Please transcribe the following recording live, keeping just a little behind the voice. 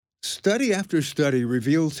Study after study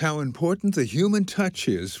reveals how important the human touch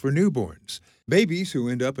is for newborns. Babies who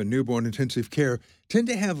end up in newborn intensive care tend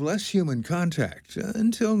to have less human contact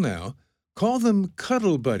until now. Call them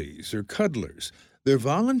cuddle buddies or cuddlers. They're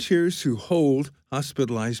volunteers who hold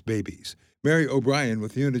hospitalized babies. Mary O'Brien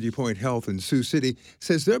with Unity Point Health in Sioux City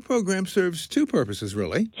says their program serves two purposes,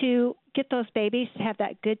 really. To get those babies to have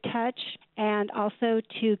that good touch and also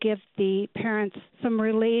to give the parents some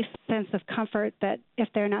relief, sense of comfort that if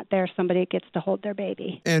they're not there, somebody gets to hold their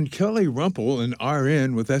baby. And Kelly Rumpel, an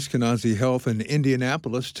RN with Eskenazi Health in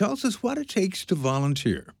Indianapolis, tells us what it takes to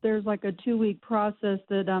volunteer. There's like a 2-week process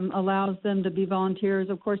that allows them to be volunteers.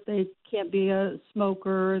 Of course, they can't be a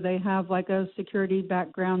smoker. They have like a security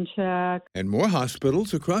background check. And more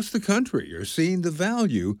hospitals across the country are seeing the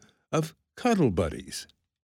value of cuddle buddies.